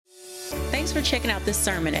Thanks for checking out this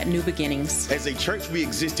sermon at New Beginnings. As a church, we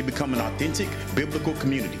exist to become an authentic biblical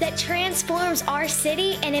community that transforms our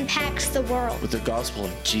city and impacts the world with the gospel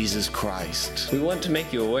of Jesus Christ. We want to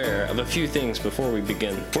make you aware of a few things before we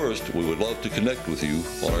begin. First, we would love to connect with you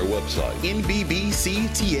on our website, nbbctx.org.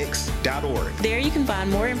 There you can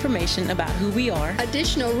find more information about who we are,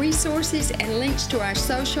 additional resources, and links to our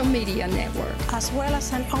social media network, as well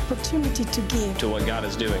as an opportunity to give to what God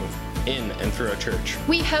is doing in and through our church.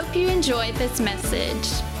 We hope you enjoyed this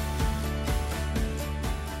message.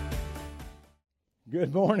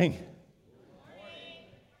 Good morning.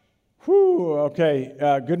 Whew,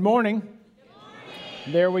 okay, good morning.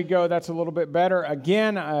 There we go. That's a little bit better.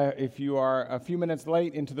 Again, if you are a few minutes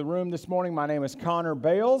late into the room this morning, my name is Connor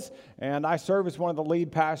Bales, and I serve as one of the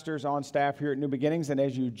lead pastors on staff here at New Beginnings. And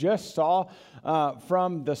as you just saw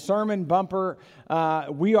from the sermon bumper,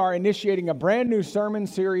 we are initiating a brand new sermon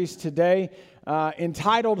series today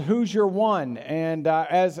entitled Who's Your One? And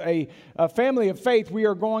as a family of faith, we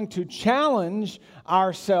are going to challenge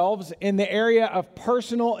ourselves in the area of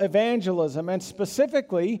personal evangelism, and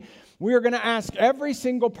specifically, we are going to ask every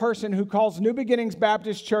single person who calls New Beginnings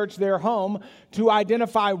Baptist Church their home to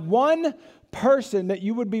identify one person that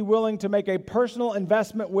you would be willing to make a personal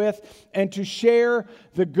investment with and to share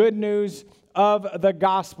the good news of the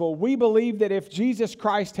gospel. We believe that if Jesus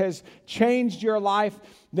Christ has changed your life,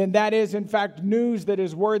 then that is in fact news that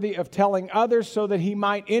is worthy of telling others so that He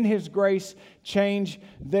might in His grace change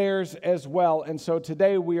theirs as well. And so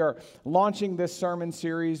today we are launching this sermon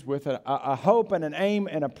series with a hope and an aim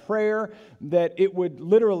and a prayer that it would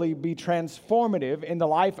literally be transformative in the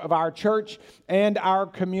life of our church and our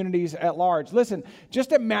communities at large. Listen,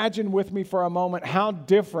 just imagine with me for a moment how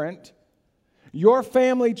different your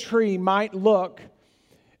family tree might look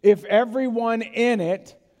if everyone in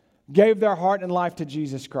it gave their heart and life to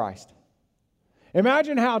Jesus Christ.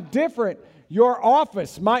 Imagine how different your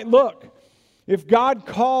office might look if God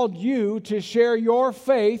called you to share your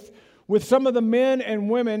faith with some of the men and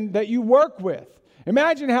women that you work with.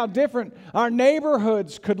 Imagine how different our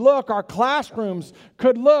neighborhoods could look, our classrooms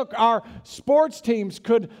could look, our sports teams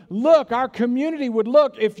could look, our community would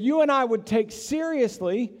look if you and I would take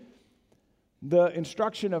seriously the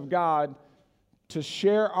instruction of God to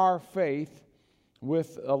share our faith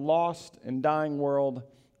with a lost and dying world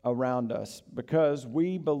around us, because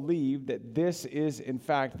we believe that this is in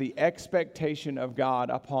fact the expectation of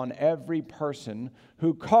God upon every person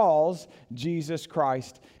who calls Jesus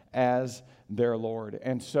Christ as their Lord.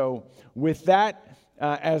 And so with that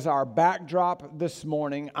as our backdrop this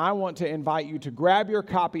morning, I want to invite you to grab your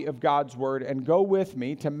copy of God's Word and go with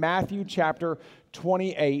me to Matthew chapter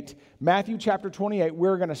 28. Matthew chapter 28,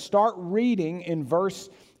 we're going to start reading in verse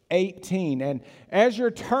 18. And as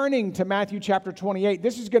you're turning to Matthew chapter 28,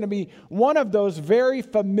 this is going to be one of those very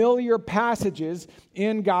familiar passages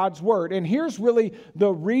in God's Word. And here's really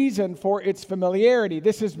the reason for its familiarity.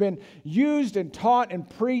 This has been used and taught and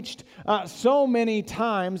preached so many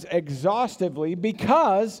times exhaustively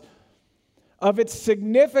because of its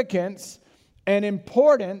significance and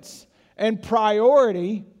importance and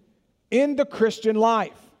priority in the Christian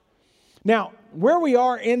life. Now, where we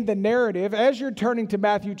are in the narrative, as you're turning to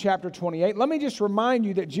Matthew chapter 28, let me just remind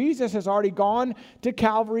you that Jesus has already gone to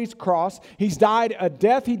Calvary's cross. He's died a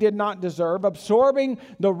death He did not deserve, absorbing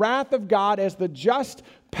the wrath of God as the just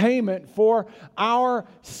payment for our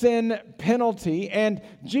sin penalty. And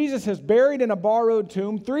Jesus is buried in a borrowed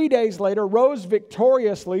tomb. 3 days later, rose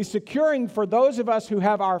victoriously, securing for those of us who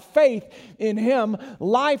have our faith in Him,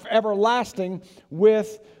 life everlasting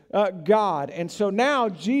with God. And so now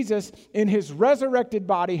Jesus, in His resurrected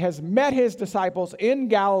body, has met His disciples in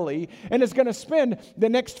Galilee and is going to spend the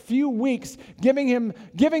next few weeks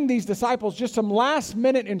giving these disciples just some last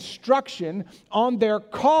minute instruction on their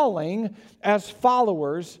calling as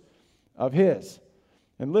followers of His.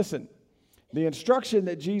 And listen, the instruction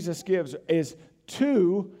that Jesus gives is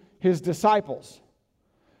to His disciples,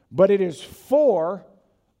 but it is for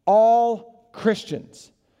all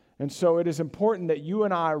Christians. And so it is important that you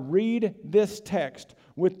and I read this text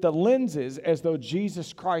with the lenses as though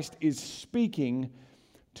Jesus Christ is speaking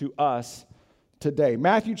to us today.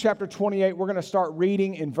 Matthew chapter 28, we're going to start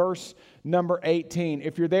reading in verse number 18.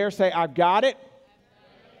 If you're there, say, I've got it.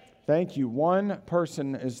 Thank you. One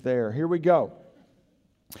person is there. Here we go.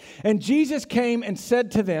 And Jesus came and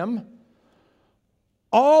said to them,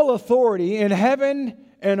 all authority in heaven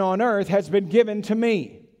and on earth has been given to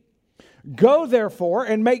me. Go, therefore,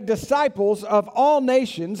 and make disciples of all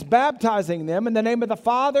nations, baptizing them in the name of the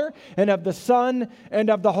Father and of the Son and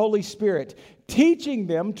of the Holy Spirit, teaching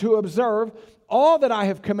them to observe all that I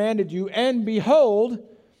have commanded you. And behold,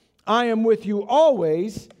 I am with you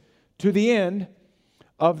always to the end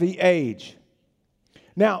of the age.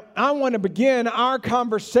 Now, I want to begin our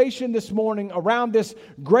conversation this morning around this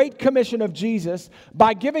great commission of Jesus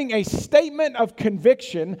by giving a statement of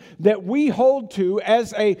conviction that we hold to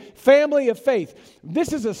as a family of faith.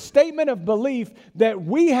 This is a statement of belief that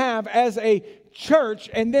we have as a church,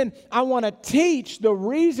 and then I want to teach the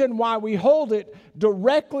reason why we hold it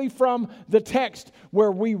directly from the text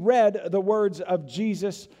where we read the words of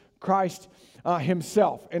Jesus Christ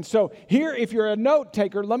himself. And so here, if you're a note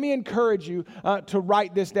taker, let me encourage you to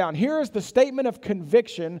write this down. Here is the statement of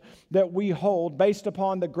conviction that we hold based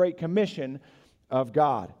upon the Great Commission of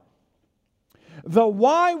God. The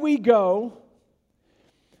why we go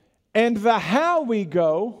and the how we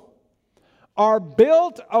go are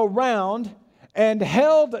built around and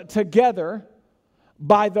held together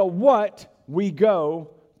by the what we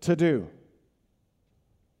go to do.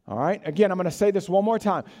 All right, again, I'm going to say this one more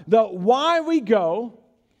time. The why we go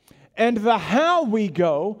and the how we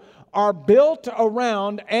go are built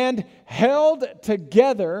around and held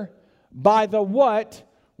together by the what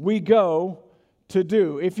we go to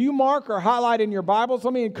do. If you mark or highlight in your Bibles,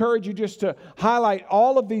 let me encourage you just to highlight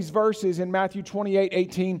all of these verses in Matthew 28,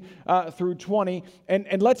 18 through 20.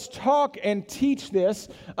 And let's talk and teach this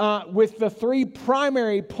with the three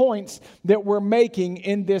primary points that we're making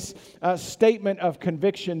in this statement of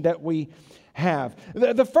conviction that we have.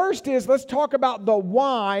 The first is, let's talk about the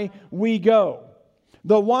why we go.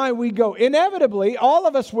 The why we go. Inevitably, all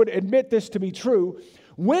of us would admit this to be true.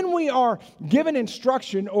 When we are given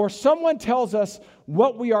instruction or someone tells us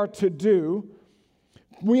what we are to do,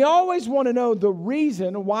 we always want to know the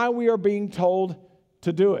reason why we are being told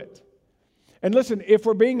to do it. And listen, if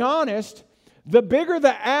we're being honest, the bigger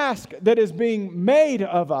the ask that is being made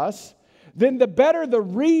of us, then the better the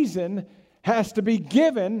reason has to be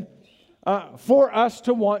given for us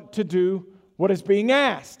to want to do what is being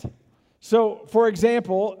asked. So, for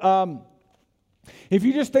example, if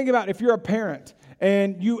you just think about if you're a parent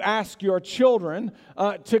and you ask your children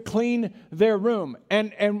to clean their room,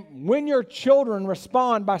 and when your children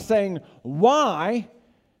respond by saying, why,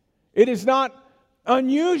 it is not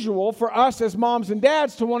unusual for us as moms and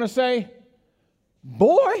dads to want to say,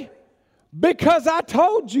 boy, because I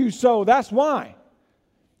told you so, that's why.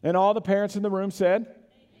 And all the parents in the room said,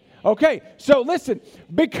 okay, so listen,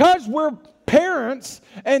 because we're parents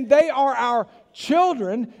and they are our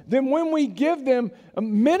children, then when we give them a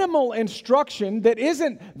minimal instruction that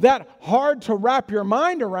isn't that hard to wrap your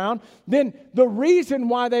mind around, then the reason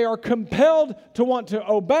why they are compelled to want to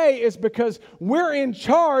obey is because we're in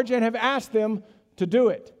charge and have asked them to do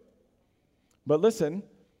it. But listen,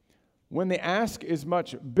 when the ask is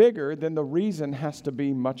much bigger, then the reason has to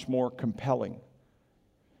be much more compelling.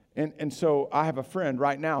 And so I have a friend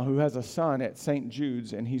right now who has a son at St.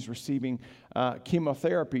 Jude's, and he's receiving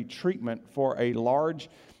chemotherapy treatment for a large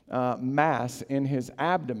mass in his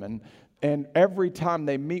abdomen. And every time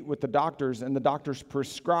they meet with the doctors and the doctors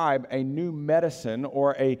prescribe a new medicine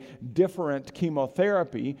or a different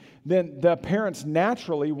chemotherapy, then the parents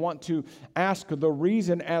naturally want to ask the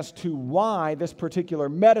reason as to why this particular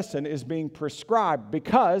medicine is being prescribed,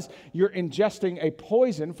 because you're ingesting a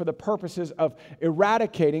poison for the purposes of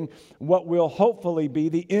eradicating what will hopefully be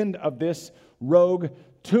the end of this rogue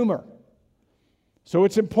tumor. So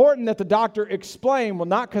it's important that the doctor explain, well,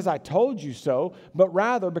 not because I told you so, but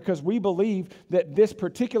rather because we believe that this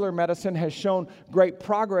particular medicine has shown great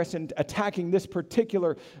progress in attacking this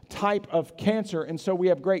particular type of cancer. And so we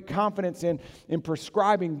have great confidence in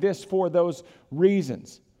prescribing this for those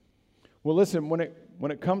reasons. Well, listen,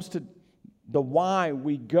 when it comes to the why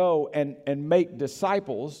we go and make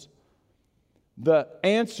disciples, the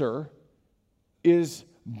answer is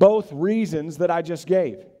both reasons that I just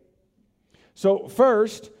gave. So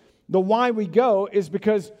first, the why we go is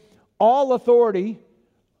because all authority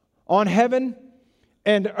on heaven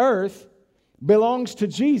and earth belongs to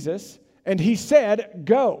Jesus, and he said,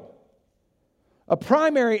 go. A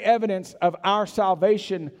primary evidence of our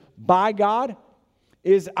salvation by God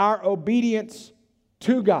is our obedience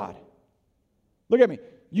to God. Look at me.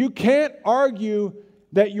 You can't argue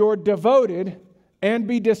that you're devoted and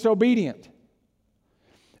be disobedient.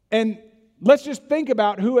 And let's just think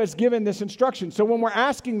about who has given this instruction. So when we're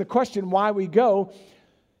asking the question why we go,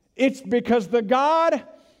 it's because the God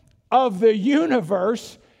of the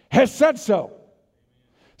universe has said so.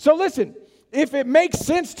 So listen, if it makes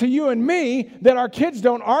sense to you and me that our kids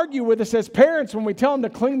don't argue with us as parents when we tell them to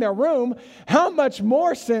clean their room, how much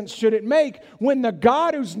more sense should it make when the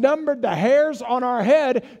God who's numbered the hairs on our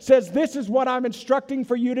head says, this is what I'm instructing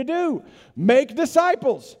for you to do. Make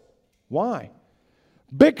disciples. Why?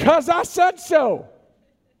 Because I said so.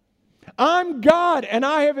 I'm God, and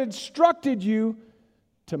I have instructed you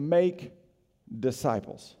to make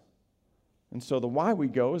disciples. And so the why we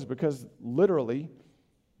go is because literally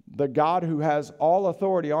the God who has all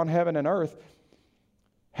authority on heaven and earth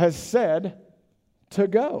has said to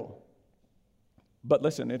go. But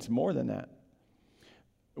listen, it's more than that.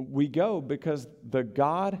 We go because the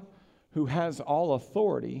God who has all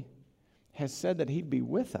authority has said that he'd be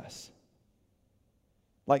with us.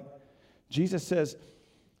 Like Jesus says,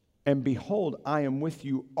 and behold, I am with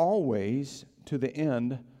you always to the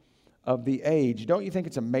end of the age. Don't you think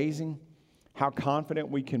it's amazing how confident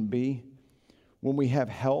we can be when we have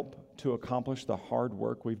help to accomplish the hard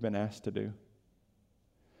work we've been asked to do?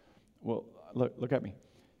 Well, look at me.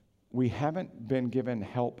 We haven't been given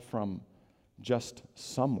help from just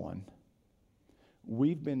someone.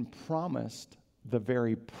 We've been promised the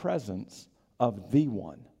very presence of the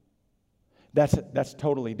one. That's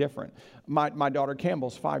totally different. My daughter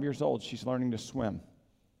Campbell's 5 years old. She's learning to swim.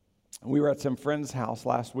 We were at some friend's house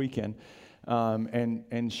last weekend,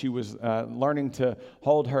 and she was learning to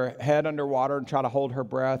hold her head underwater and try to hold her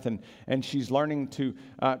breath, and she's learning to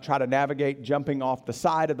try to navigate jumping off the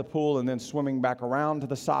side of the pool and then swimming back around to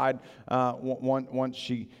the side once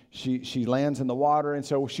she lands in the water. And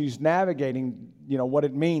so she's navigating, what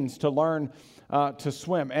it means to learn to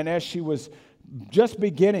swim. And as she was just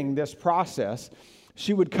beginning this process,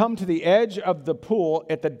 she would come to the edge of the pool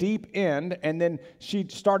at the deep end, and then she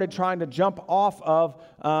started trying to jump off of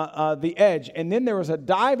the edge. And then there was a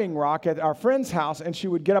diving rock at our friend's house, and she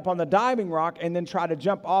would get up on the diving rock and then try to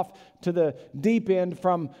jump off to the deep end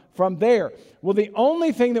from there. Well, the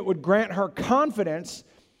only thing that would grant her confidence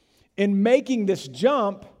in making this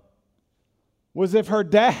jump was if her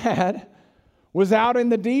dad was out in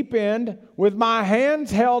the deep end with my hands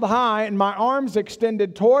held high and my arms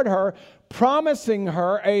extended toward her, promising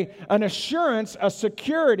her an assurance, a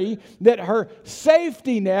security that her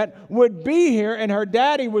safety net would be here and her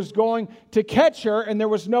daddy was going to catch her and there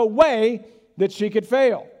was no way that she could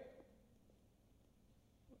fail.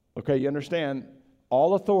 Okay, you understand?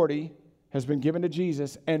 All authority has been given to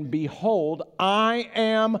Jesus, and behold, I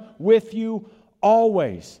am with you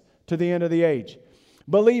always to the end of the age.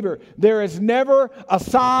 Believer, there is never a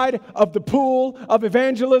side of the pool of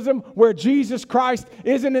evangelism where Jesus Christ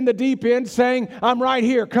isn't in the deep end saying, I'm right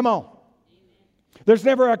here, come on. There's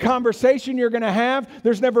never a conversation you're going to have.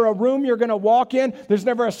 There's never a room you're going to walk in. There's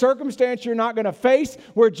never a circumstance you're not going to face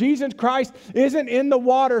where Jesus Christ isn't in the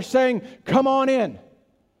water saying, come on in.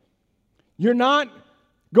 You're not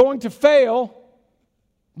going to fail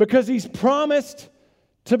because He's promised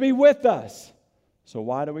to be with us. So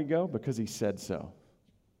why do we go? Because He said so.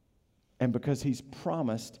 And because He's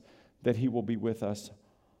promised that He will be with us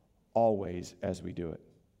always as we do it.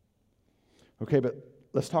 Okay, but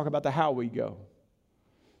let's talk about the how we go.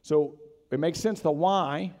 So it makes sense the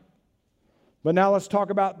why, but now let's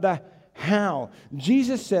talk about the how.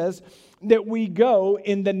 Jesus says that we go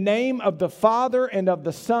in the name of the Father and of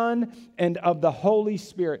the Son and of the Holy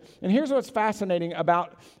Spirit. And here's what's fascinating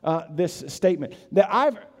about this statement. That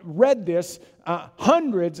I've read this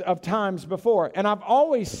hundreds of times before, and I've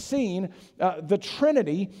always seen the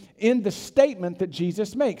Trinity in the statement that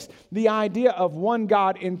Jesus makes. The idea of one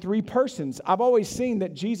God in three persons. I've always seen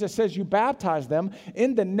that Jesus says you baptize them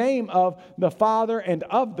in the name of the Father and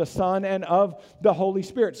of the Son and of the Holy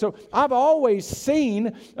Spirit. So I've always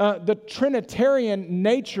seen the Trinitarian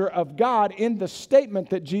nature of God in the statement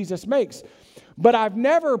that Jesus makes. But I've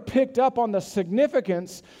never picked up on the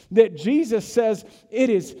significance that Jesus says it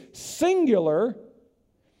is singular,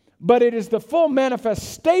 but it is the full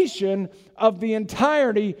manifestation of the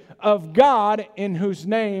entirety of God in whose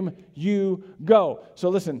name you go. So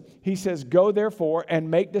listen, He says, go therefore and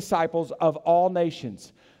make disciples of all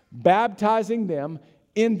nations, baptizing them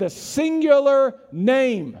in the singular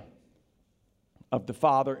name of the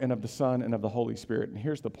Father and of the Son and of the Holy Spirit. And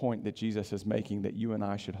here's the point that Jesus is making that you and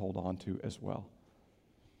I should hold on to as well.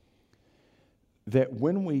 That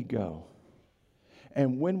when we go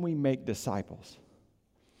and when we make disciples,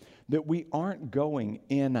 that we aren't going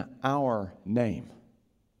in our name.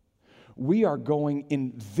 We are going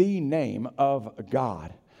in the name of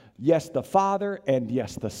God. Yes, the Father, and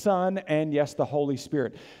yes, the Son, and yes, the Holy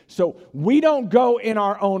Spirit. So we don't go in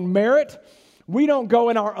our own merit. We don't go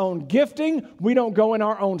in our own gifting. We don't go in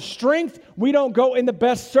our own strength. We don't go in the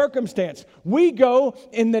best circumstance. We go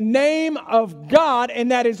in the name of God,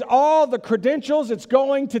 and that is all the credentials it's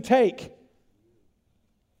going to take.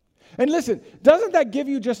 And listen, doesn't that give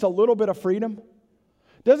you just a little bit of freedom?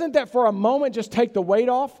 Doesn't that for a moment just take the weight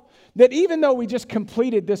off? That even though we just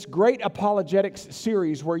completed this great apologetics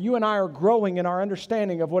series where you and I are growing in our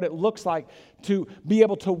understanding of what it looks like to be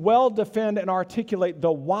able to well defend and articulate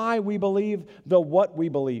the why we believe, the what we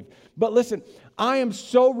believe. But listen, I am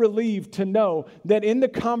so relieved to know that in the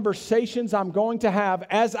conversations I'm going to have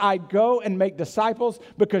as I go and make disciples,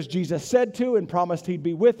 because Jesus said to and promised He'd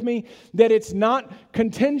be with me, that it's not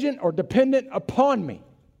contingent or dependent upon me.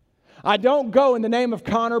 I don't go in the name of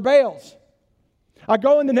Connor Bales. I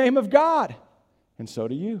go in the name of God, and so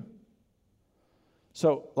do you.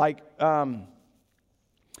 So,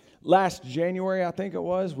 last January, I think it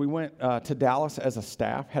was, we went to Dallas as a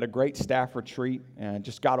staff, had a great staff retreat, and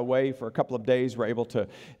just got away for a couple of days. We're able to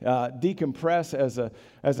decompress as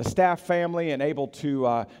a staff family and able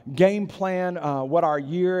to game plan what our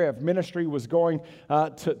year of ministry was going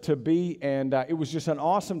to be. And it was just an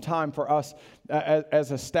awesome time for us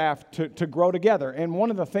as a staff to grow together. And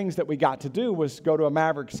one of the things that we got to do was go to a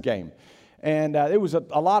Mavericks game. And it was a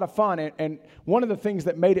lot of fun. And one of the things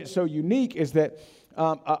that made it so unique is that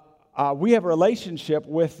we have a relationship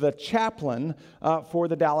with the chaplain for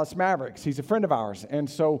the Dallas Mavericks. He's a friend of ours. And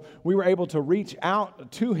so we were able to reach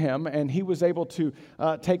out to him, and he was able to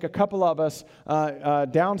take a couple of us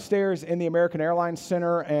downstairs in the American Airlines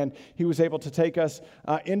Center, and he was able to take us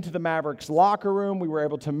into the Mavericks locker room. We were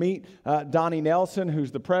able to meet Donnie Nelson,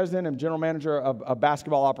 who's the president and general manager of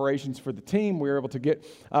basketball operations for the team. We were able to get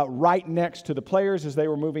right next to the players as they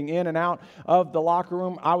were moving in and out of the locker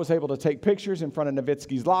room. I was able to take pictures in front of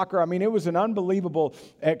Nowitzki's locker. I mean, it was an unbelievable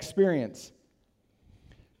experience.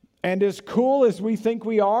 And as cool as we think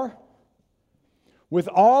we are, with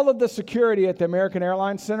all of the security at the American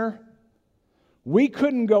Airlines Center, we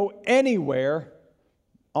couldn't go anywhere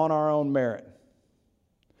on our own merit.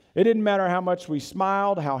 It didn't matter how much we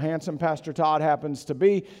smiled, how handsome Pastor Todd happens to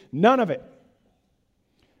be, none of it.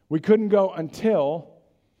 We couldn't go until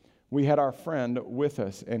we had our friend with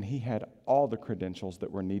us, and he had all the credentials that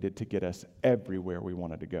were needed to get us everywhere we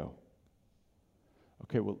wanted to go.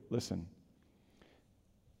 Okay, well, listen.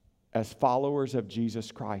 As followers of Jesus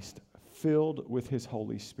Christ, filled with His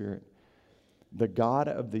Holy Spirit, the God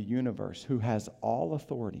of the universe who has all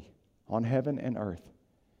authority on heaven and earth,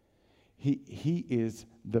 He is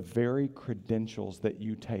the very credentials that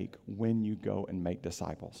you take when you go and make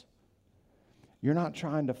disciples. You're not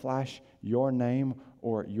trying to flash your name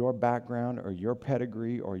or your background or your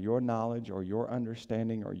pedigree or your knowledge or your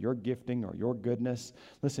understanding or your gifting or your goodness.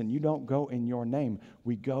 Listen, you don't go in your name.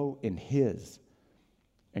 We go in His.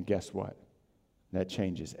 And guess what? That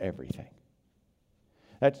changes everything.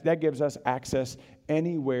 That gives us access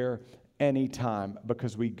anywhere, anytime,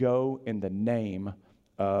 because we go in the name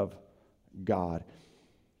of God.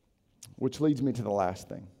 Which leads me to the last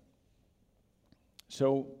thing.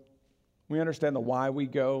 So, we understand the why we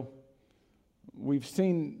go. We've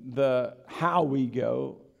seen the how we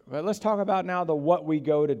go. But let's talk about now the what we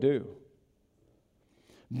go to do.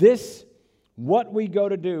 This, what we go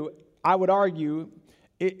to do, I would argue,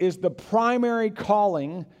 is the primary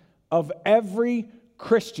calling of every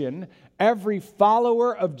Christian, every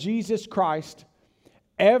follower of Jesus Christ,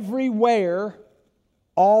 everywhere,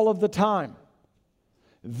 all of the time.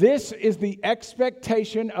 This is the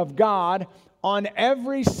expectation of God on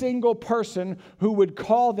every single person who would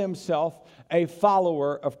call themselves a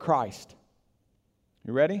follower of Christ.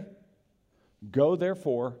 You ready? Go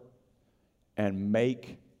therefore and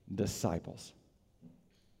make disciples.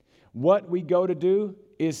 What we go to do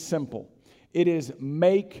is simple. It is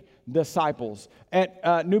make disciples.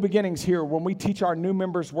 At New Beginnings here, when we teach our new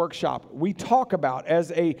members workshop, we talk about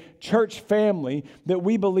as a church family that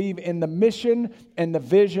we believe in the mission and the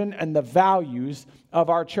vision and the values of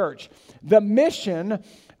our church. The mission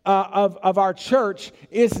of our church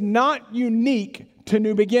is not unique to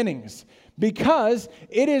New Beginnings because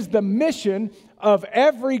it is the mission of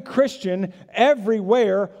every Christian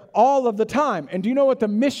everywhere, all of the time. And do you know what the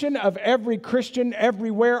mission of every Christian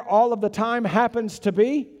everywhere, all of the time happens to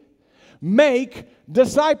be? Make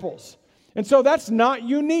disciples. And so that's not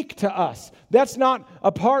unique to us. That's not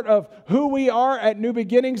a part of who we are at New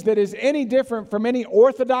Beginnings that is any different from any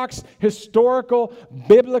orthodox, historical,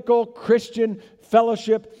 biblical Christian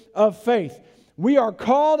fellowship of faith. We are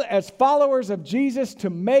called as followers of Jesus to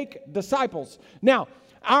make disciples. Now,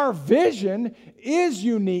 our vision is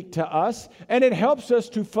unique to us, and it helps us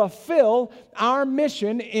to fulfill our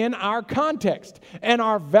mission in our context. And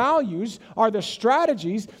our values are the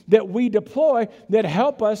strategies that we deploy that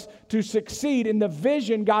help us to succeed in the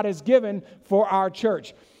vision God has given for our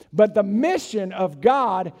church. But the mission of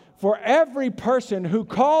God for every person who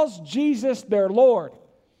calls Jesus their Lord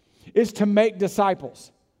is to make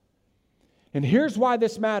disciples. And here's why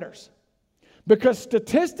this matters. Because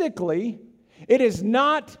statistically, it is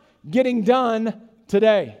not getting done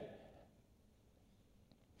today.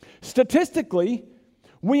 Statistically,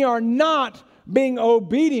 we are not being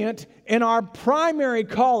obedient in our primary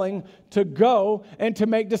calling to go and to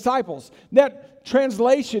make disciples. That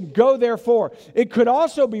translation, go therefore, it could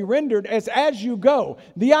also be rendered as you go.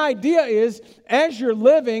 The idea is, as you're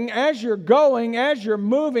living, as you're going, as you're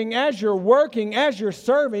moving, as you're working, as you're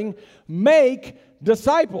serving, make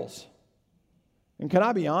disciples. And can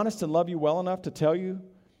I be honest and love you well enough to tell you,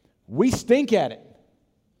 we stink at it.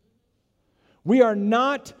 We are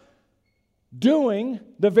not doing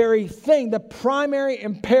the very thing, the primary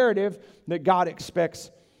imperative that God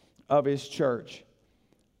expects of His church.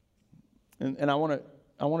 And I want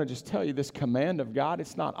to just tell you, this command of God,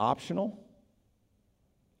 it's not optional.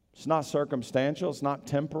 It's not circumstantial. It's not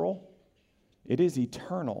temporal. It is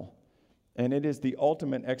eternal. And it is the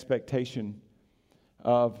ultimate expectation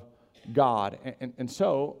of God. And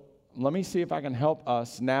so, let me see if I can help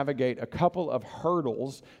us navigate a couple of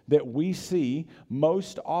hurdles that we see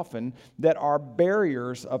most often that are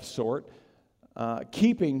barriers of sort,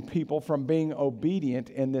 keeping people from being obedient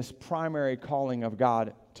in this primary calling of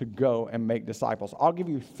God to go and make disciples. I'll give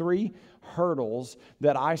you 3 hurdles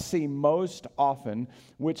that I see most often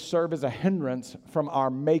which serve as a hindrance from our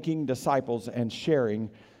making disciples and sharing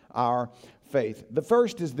our faith. The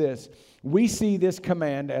first is this: we see this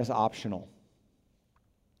command as optional.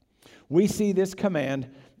 We see this command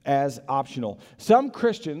as optional. Some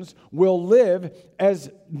Christians will live as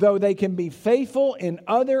though they can be faithful in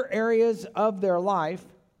other areas of their life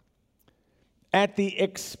at the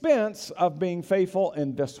expense of being faithful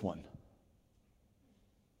in this one.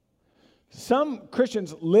 Some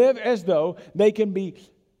Christians live as though they can be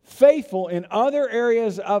faithful in other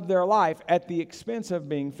areas of their life at the expense of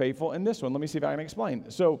being faithful in this one. Let me see if I can explain.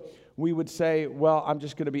 So we would say, well, I'm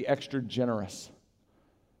just going to be extra generous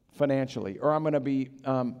financially, or I'm going to be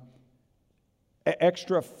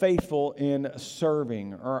extra faithful in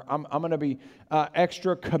serving, or I'm going to be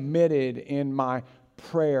extra committed in my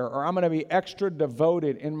prayer, or I'm going to be extra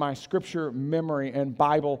devoted in my scripture memory and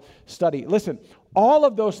Bible study. Listen, all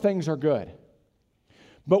of those things are good,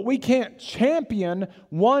 but we can't champion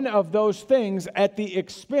one of those things at the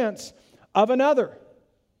expense of another.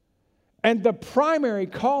 And the primary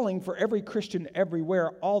calling for every Christian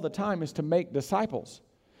everywhere all the time is to make disciples.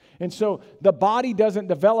 And so the body doesn't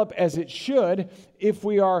develop as it should if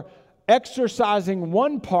we are exercising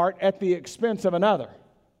one part at the expense of another.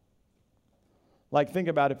 Like, think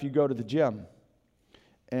about if you go to the gym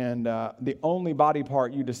and the only body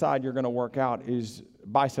part you decide you're going to work out is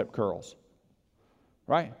bicep curls,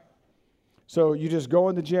 right? So you just go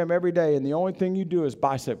in the gym every day and the only thing you do is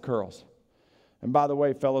bicep curls. And by the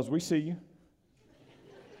way, fellas, we see you.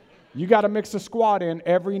 You got to mix a squat in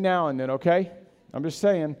every now and then, okay? I'm just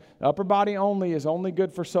saying, upper body only is only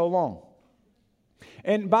good for so long.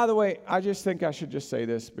 And by the way, I just think I should just say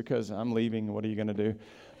this because I'm leaving. What are you going to do?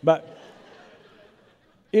 But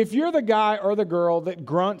if you're the guy or the girl that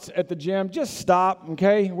grunts at the gym, just stop,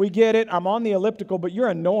 okay? We get it. I'm on the elliptical, but you're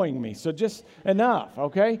annoying me. So just enough,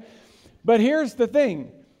 okay? But here's the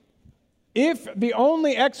thing. If the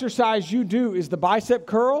only exercise you do is the bicep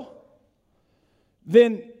curl,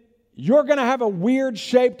 then you're going to have a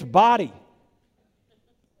weird-shaped body.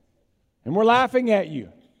 And we're laughing at you,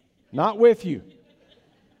 not with you.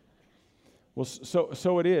 Well,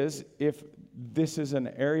 so it is if this is an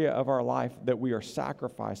area of our life that we are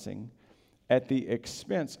sacrificing at the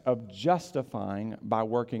expense of justifying by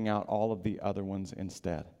working out all of the other ones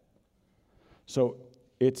instead. So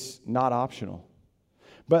it's not optional.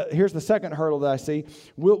 But here's the second hurdle that I see.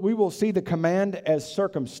 We will see the command as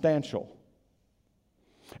circumstantial.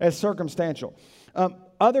 As circumstantial.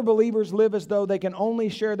 Other believers live as though they can only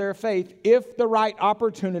share their faith if the right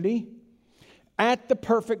opportunity at the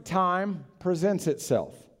perfect time presents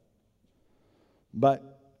itself.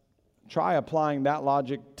 But try applying that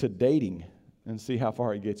logic to dating and see how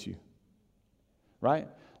far it gets you. Right?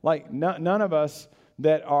 Like none of us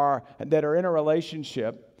that are in a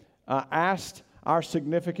relationship asked our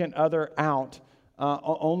significant other out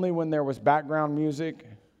only when there was background music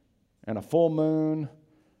and a full moon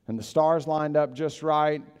and the stars lined up just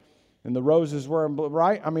right and the roses were in blue,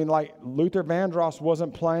 right? I mean, like Luther Vandross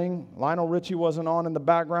wasn't playing. Lionel Richie wasn't on in the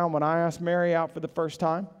background when I asked Mary out for the first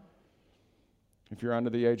time. If you're under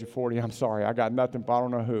the age of 40, I'm sorry. I got nothing, but I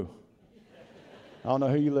don't know who. I don't know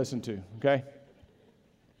who you listen to, okay?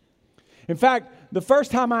 In fact, the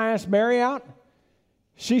first time I asked Mary out,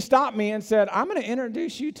 she stopped me and said, I'm going to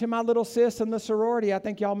introduce you to my little sis in the sorority. I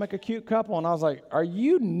think y'all make a cute couple. And I was like, are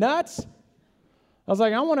you nuts? I was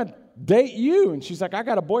like, I want to date you. And she's like, I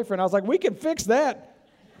got a boyfriend. I was like, we can fix that.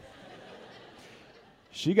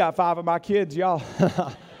 She got 5 of my kids, y'all.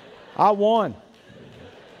 I won.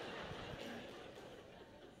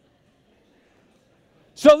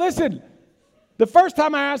 So listen, the first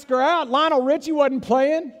time I asked her out, Lionel Richie wasn't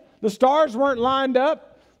playing. The stars weren't lined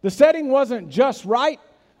up. The setting wasn't just right.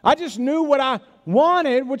 I just knew what I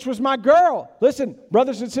wanted, which was my girl. Listen,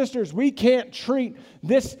 brothers and sisters, we can't treat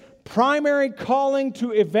this primary calling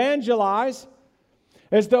to evangelize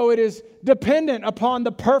as though it is dependent upon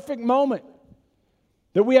the perfect moment,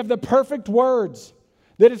 that we have the perfect words,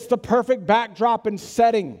 that it's the perfect backdrop and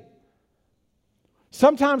setting.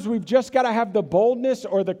 Sometimes we've just got to have the boldness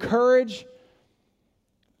or the courage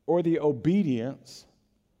or the obedience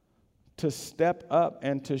to step up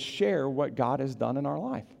and to share what God has done in our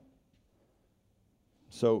life.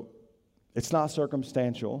 So it's not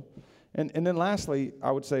circumstantial. And then lastly,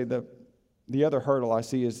 I would say the other hurdle I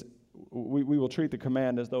see is we will treat the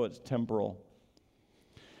command as though it's temporal.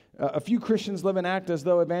 A few Christians live and act as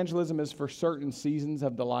though evangelism is for certain seasons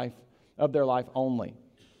of their life only.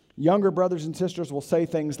 Younger brothers and sisters will say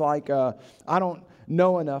things like, I don't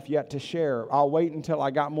know enough yet to share. I'll wait until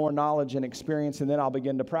I got more knowledge and experience, and then I'll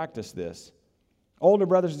begin to practice this. Older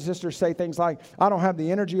brothers and sisters say things like, I don't have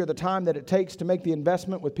the energy or the time that it takes to make the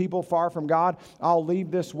investment with people far from God. I'll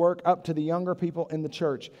leave this work up to the younger people in the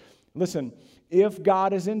church. Listen, if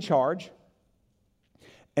God is in charge,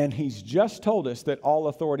 and He's just told us that all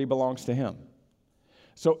authority belongs to Him.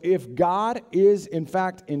 So if God is in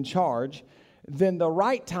fact in charge, then the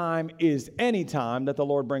right time is any time that the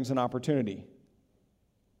Lord brings an opportunity.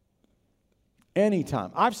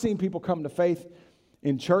 Anytime. I've seen people come to faith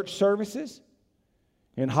in church services,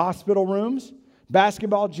 in hospital rooms,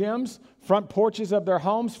 basketball gyms, front porches of their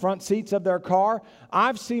homes, front seats of their car.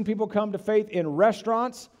 I've seen people come to faith in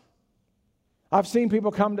restaurants. I've seen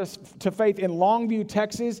people come to faith in Longview,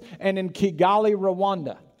 Texas, and in Kigali,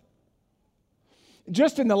 Rwanda.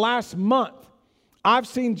 Just in the last month, I've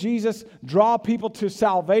seen Jesus draw people to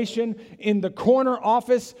salvation in the corner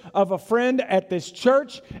office of a friend at this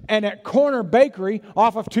church and at Corner Bakery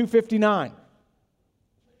off of 259.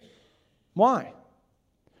 Why?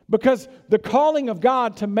 Because the calling of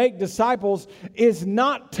God to make disciples is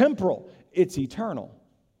not temporal, it's eternal.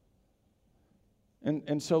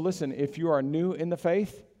 And so listen, if you are new in the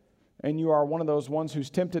faith and you are one of those ones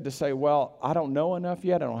who's tempted to say, well, I don't know enough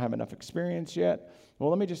yet, I don't have enough experience yet. Well,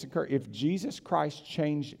 let me just encourage, if Jesus Christ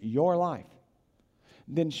changed your life,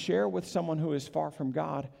 then share with someone who is far from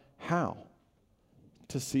God how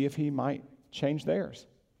to see if He might change theirs.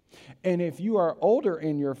 And if you are older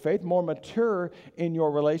in your faith, more mature in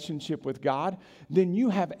your relationship with God, then you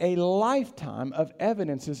have a lifetime of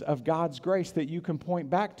evidences of God's grace that you can point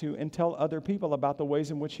back to and tell other people about the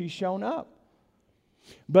ways in which He's shown up.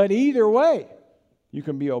 But either way, you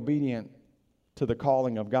can be obedient to the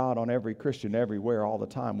calling of God on every Christian everywhere all the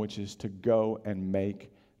time, which is to go and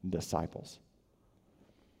make disciples.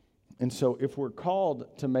 And so if we're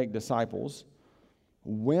called to make disciples,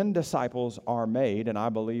 when disciples are made, and I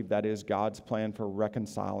believe that is God's plan for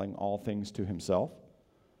reconciling all things to Himself,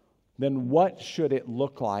 then what should it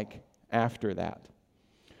look like after that?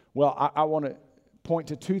 Well, I want to point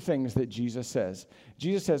to two things that Jesus says.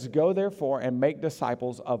 Jesus says, go therefore and make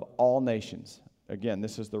disciples of all nations. Again,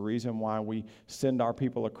 this is the reason why we send our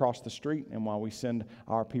people across the street and why we send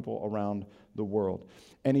our people around the world.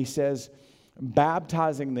 And He says,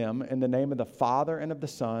 baptizing them in the name of the Father and of the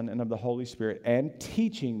Son and of the Holy Spirit, and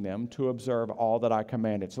teaching them to observe all that I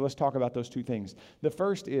commanded. So let's talk about those two things. The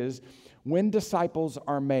first is, when disciples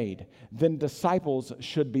are made, then disciples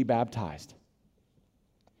should be baptized.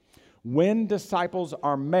 When disciples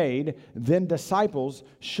are made, then disciples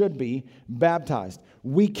should be baptized.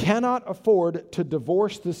 We cannot afford to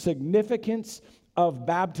divorce the significance of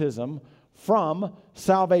baptism from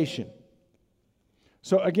salvation.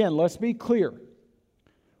 So again, let's be clear.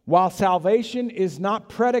 While salvation is not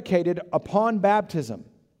predicated upon baptism,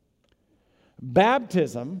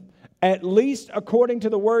 baptism, at least according to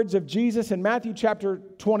the words of Jesus in Matthew chapter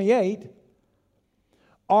 28,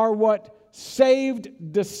 are what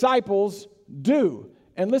saved disciples do.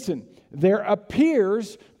 And listen, there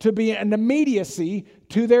appears to be an immediacy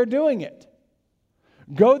to their doing it.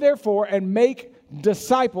 Go therefore and make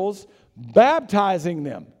disciples, baptizing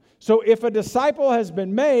them. So if a disciple has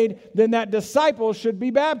been made, then that disciple should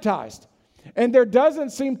be baptized. And there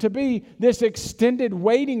doesn't seem to be this extended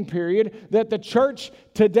waiting period that the church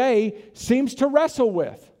today seems to wrestle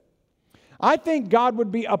with. I think God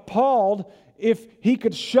would be appalled if he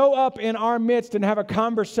could show up in our midst and have a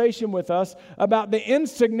conversation with us about the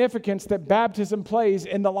insignificance that baptism plays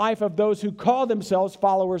in the life of those who call themselves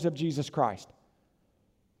followers of Jesus Christ.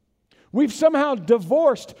 We've somehow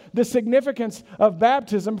divorced the significance of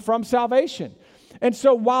baptism from salvation. And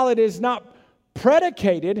so while it is not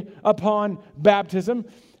predicated upon baptism,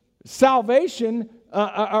 salvation,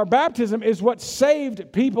 our baptism is what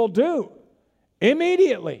saved people do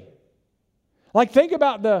immediately. Like, think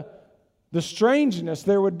about the strangeness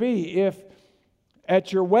there would be if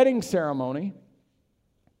at your wedding ceremony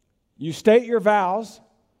you state your vows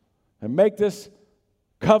and make this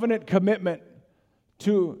covenant commitment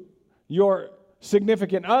to your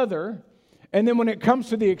significant other, and then when it comes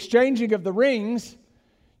to the exchanging of the rings,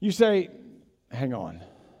 you say, hang on,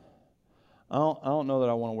 I don't know that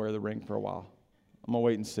I want to wear the ring for a while. I'm going to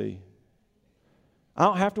wait and see. I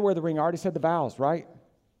don't have to wear the ring. I already said the vows, right?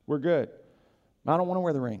 We're good. I don't want to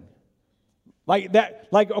wear the ring. Like that,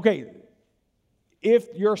 okay,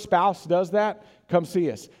 if your spouse does that, come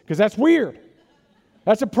see us, because that's weird.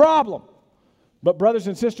 That's a problem. But brothers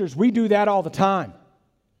and sisters, we do that all the time.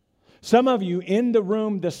 Some of you in the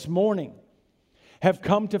room this morning have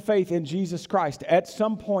come to faith in Jesus Christ at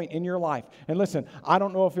some point in your life. And listen, I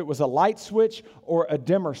don't know if it was a light switch or a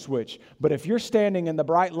dimmer switch, but if you're standing in the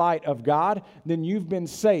bright light of God, then you've been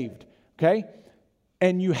saved, okay?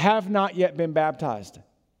 And you have not yet been baptized.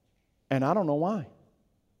 And I don't know why.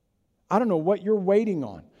 I don't know what you're waiting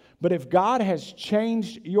on. But if God has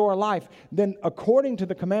changed your life, then according to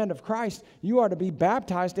the command of Christ, you are to be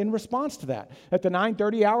baptized in response to that. At the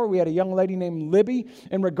 9:30 hour, we had a young lady named Libby,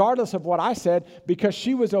 and regardless of what I said, because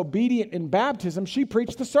she was obedient in baptism, she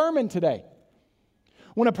preached the sermon today.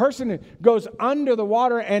 When a person goes under the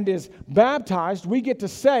water and is baptized, we get to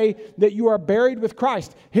say that you are buried with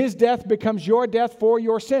Christ. His death becomes your death for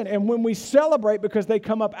your sin. And when we celebrate because they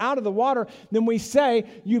come up out of the water, then we say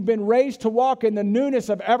you've been raised to walk in the newness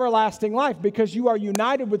of everlasting life because you are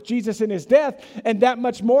united with Jesus in His death and that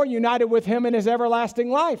much more united with Him in His everlasting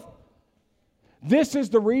life. This is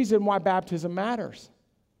the reason why baptism matters.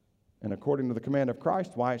 And according to the command of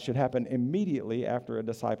Christ, why it should happen immediately after a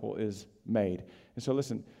disciple is made. And so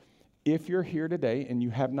listen, if you're here today and you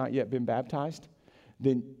have not yet been baptized,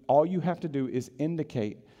 then all you have to do is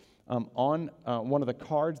indicate on one of the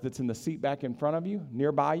cards that's in the seat back in front of you,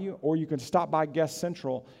 nearby you, or you can stop by Guest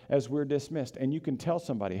Central as we're dismissed, and you can tell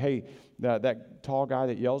somebody, hey, that tall guy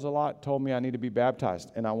that yells a lot told me I need to be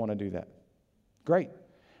baptized, and I want to do that. Great.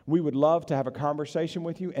 We would love to have a conversation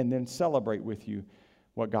with you and then celebrate with you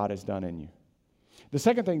what God has done in you. The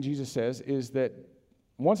second thing Jesus says is that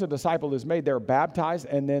once a disciple is made, they're baptized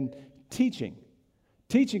and then teaching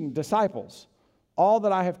disciples all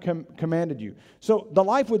that I have commanded you. So the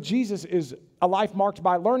life with Jesus is a life marked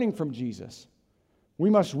by learning from Jesus. We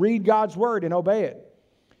must read God's word and obey it.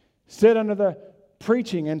 Sit under the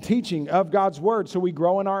preaching and teaching of God's word so we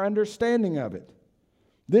grow in our understanding of it.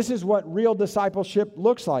 This is what real discipleship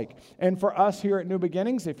looks like. And for us here at New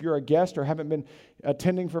Beginnings, if you're a guest or haven't been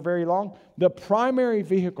attending for very long, the primary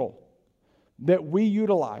vehicle that we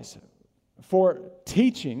utilize for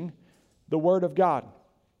teaching the Word of God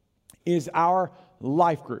is our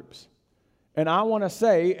life groups. And I want to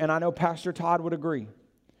say, and I know Pastor Todd would agree,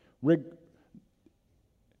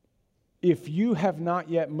 if you have not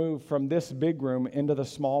yet moved from this big room into the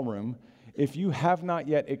small room, if you have not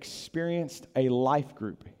yet experienced a life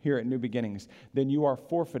group here at New Beginnings, then you are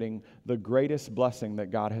forfeiting the greatest blessing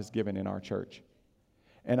that God has given in our church.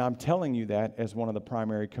 And I'm telling you that as one of the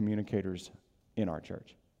primary communicators in our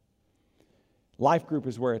church. Life group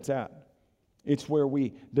is where it's at. It's where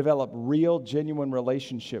we develop real, genuine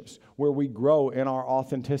relationships, where we grow in our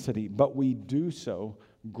authenticity, but we do so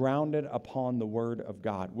grounded upon the Word of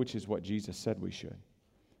God, which is what Jesus said we should.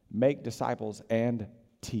 Make disciples and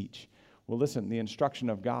teach. Well, listen, the instruction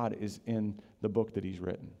of God is in the book that He's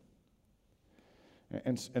written.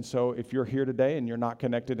 And so if you're here today and you're not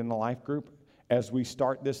connected in the life group, as we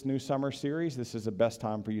start this new summer series, this is the best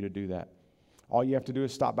time for you to do that. All you have to do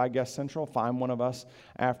is stop by Guest Central, find one of us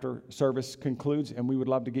after service concludes, and we would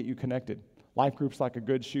love to get you connected. Life group's like a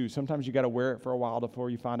good shoe. Sometimes you got to wear it for a while before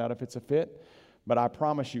you find out if it's a fit. But I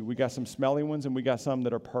promise you, we got some smelly ones and we got some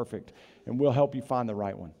that are perfect, and we'll help you find the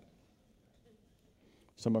right one.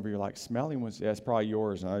 Some of you are like, smelly ones? Yeah, it's probably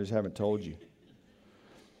yours, and I just haven't told you.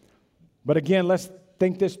 But again, let's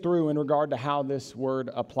think this through in regard to how this word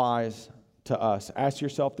applies to us. Ask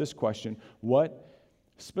yourself this question: what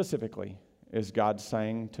specifically is God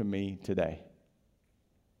saying to me today?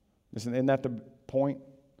 Listen, isn't that the point?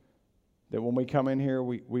 That when we come in here,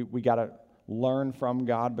 we got to learn from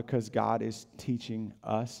God because God is teaching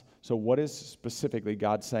us. So what is specifically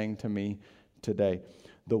God saying to me today.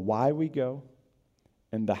 The why we go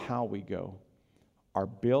and the how we go are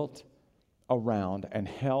built around and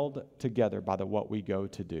held together by the what we go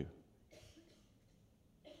to do.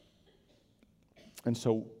 And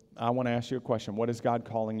so I want to ask you a question. What is God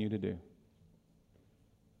calling you to do?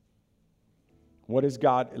 What is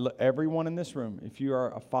God, everyone in this room, if you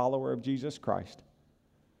are a follower of Jesus Christ,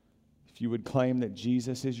 if you would claim that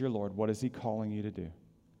Jesus is your Lord, what is He calling you to do?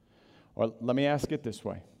 Or let me ask it this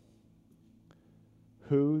way.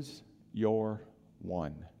 Who's your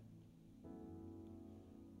one?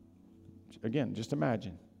 Again, just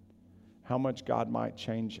imagine how much God might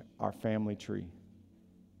change our family tree,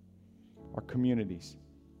 our communities,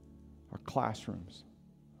 our classrooms,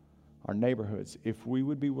 our neighborhoods, if we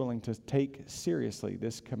would be willing to take seriously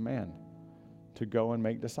this command to go and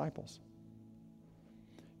make disciples.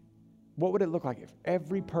 What would it look like if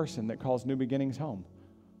every person that calls New Beginnings home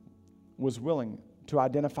was willing to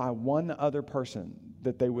identify one other person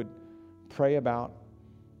that they would pray about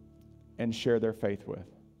and share their faith with?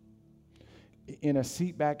 In a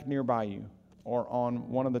seat back nearby you or on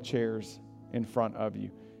one of the chairs in front of you,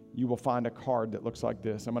 you will find a card that looks like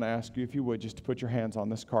this. I'm going to ask you, if you would, just to put your hands on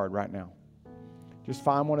this card right now. Just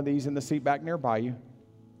find one of these in the seat back nearby you.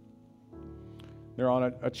 They're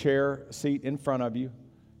on a chair seat in front of you.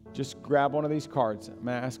 Just grab one of these cards. I'm going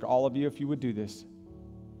to ask all of you if you would do this.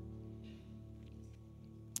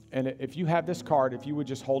 And if you have this card, if you would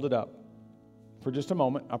just hold it up for just a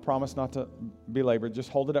moment. I promise not to belabor. Just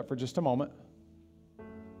hold it up for just a moment.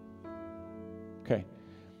 Okay.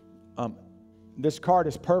 This card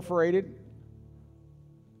is perforated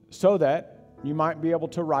so that you might be able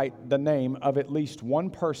to write the name of at least one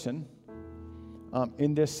person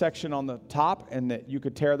in this section on the top, and that you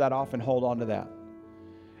could tear that off and hold on to that.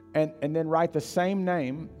 And then write the same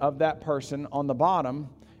name of that person on the bottom.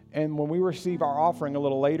 And when we receive our offering a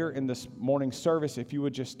little later in this morning service, if you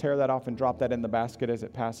would just tear that off and drop that in the basket as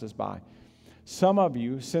it passes by. Some of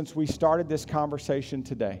you, since we started this conversation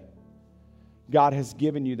today, God has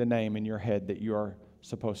given you the name in your head that you are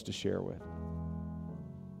supposed to share with.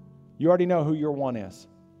 You already know who your one is.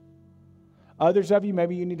 Others of you,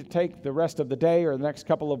 maybe you need to take the rest of the day or the next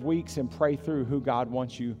couple of weeks and pray through who God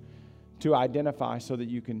wants you to identify so that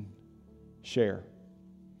you can share.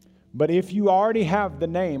 But if you already have the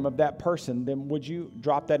name of that person, then would you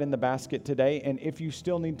drop that in the basket today? And if you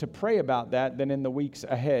still need to pray about that, then in the weeks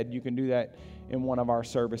ahead, you can do that in one of our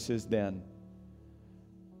services then.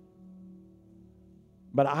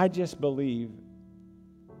 But I just believe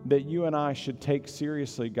that you and I should take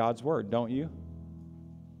seriously God's word, don't you?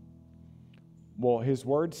 Well, His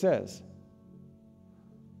word says,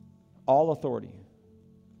 all authority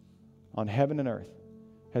on heaven and earth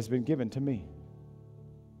has been given to me.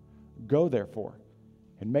 Go, therefore,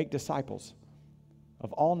 and make disciples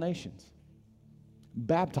of all nations,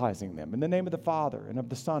 baptizing them in the name of the Father and of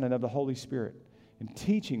the Son and of the Holy Spirit, and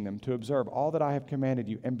teaching them to observe all that I have commanded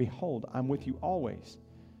you. And behold, I'm with you always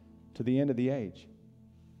to the end of the age.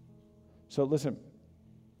 So listen,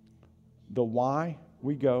 the why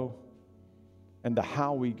we go and the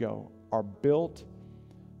how we go are built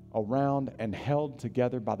around and held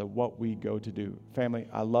together by the what we go to do. Family,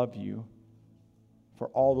 I love you for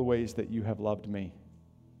all the ways that you have loved me.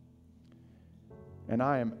 And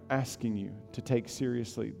I am asking you to take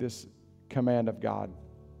seriously this command of God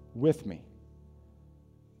with me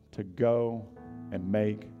to go and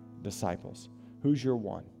make disciples. Who's your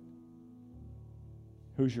one?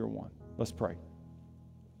 Who's your one? Let's pray.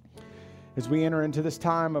 As we enter into this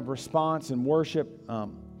time of response and worship,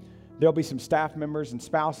 there'll be some staff members and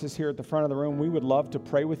spouses here at the front of the room. We would love to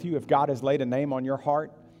pray with you. If God has laid a name on your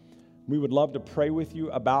heart, we would love to pray with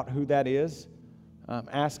you about who that is.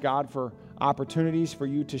 Ask God for opportunities for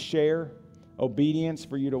you to share, obedience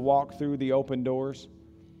for you to walk through the open doors.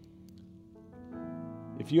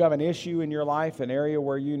 If you have an issue in your life, an area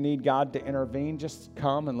where you need God to intervene, just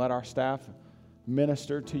come and let our staff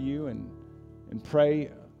minister to you and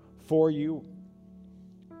pray for you.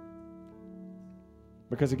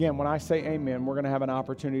 Because again, when I say amen, we're going to have an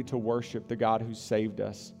opportunity to worship the God who saved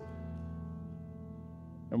us.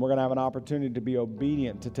 And we're going to have an opportunity to be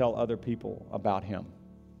obedient to tell other people about Him.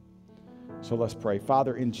 So let's pray.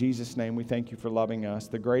 Father, in Jesus' name, we thank you for loving us.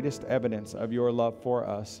 The greatest evidence of your love for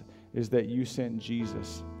us is that you sent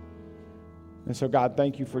Jesus. And so, God,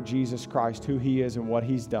 thank you for Jesus Christ, who He is and what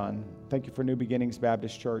He's done. Thank you for New Beginnings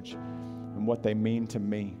Baptist Church and what they mean to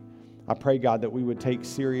me. I pray, God, that we would take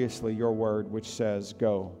seriously your word, which says,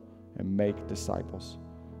 go and make disciples.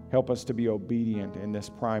 Help us to be obedient in this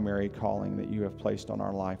primary calling that you have placed on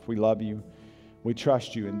our life. We love you. We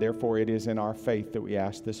trust you, and therefore it is in our faith that we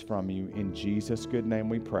ask this from you. In Jesus' good name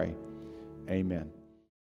we pray. Amen.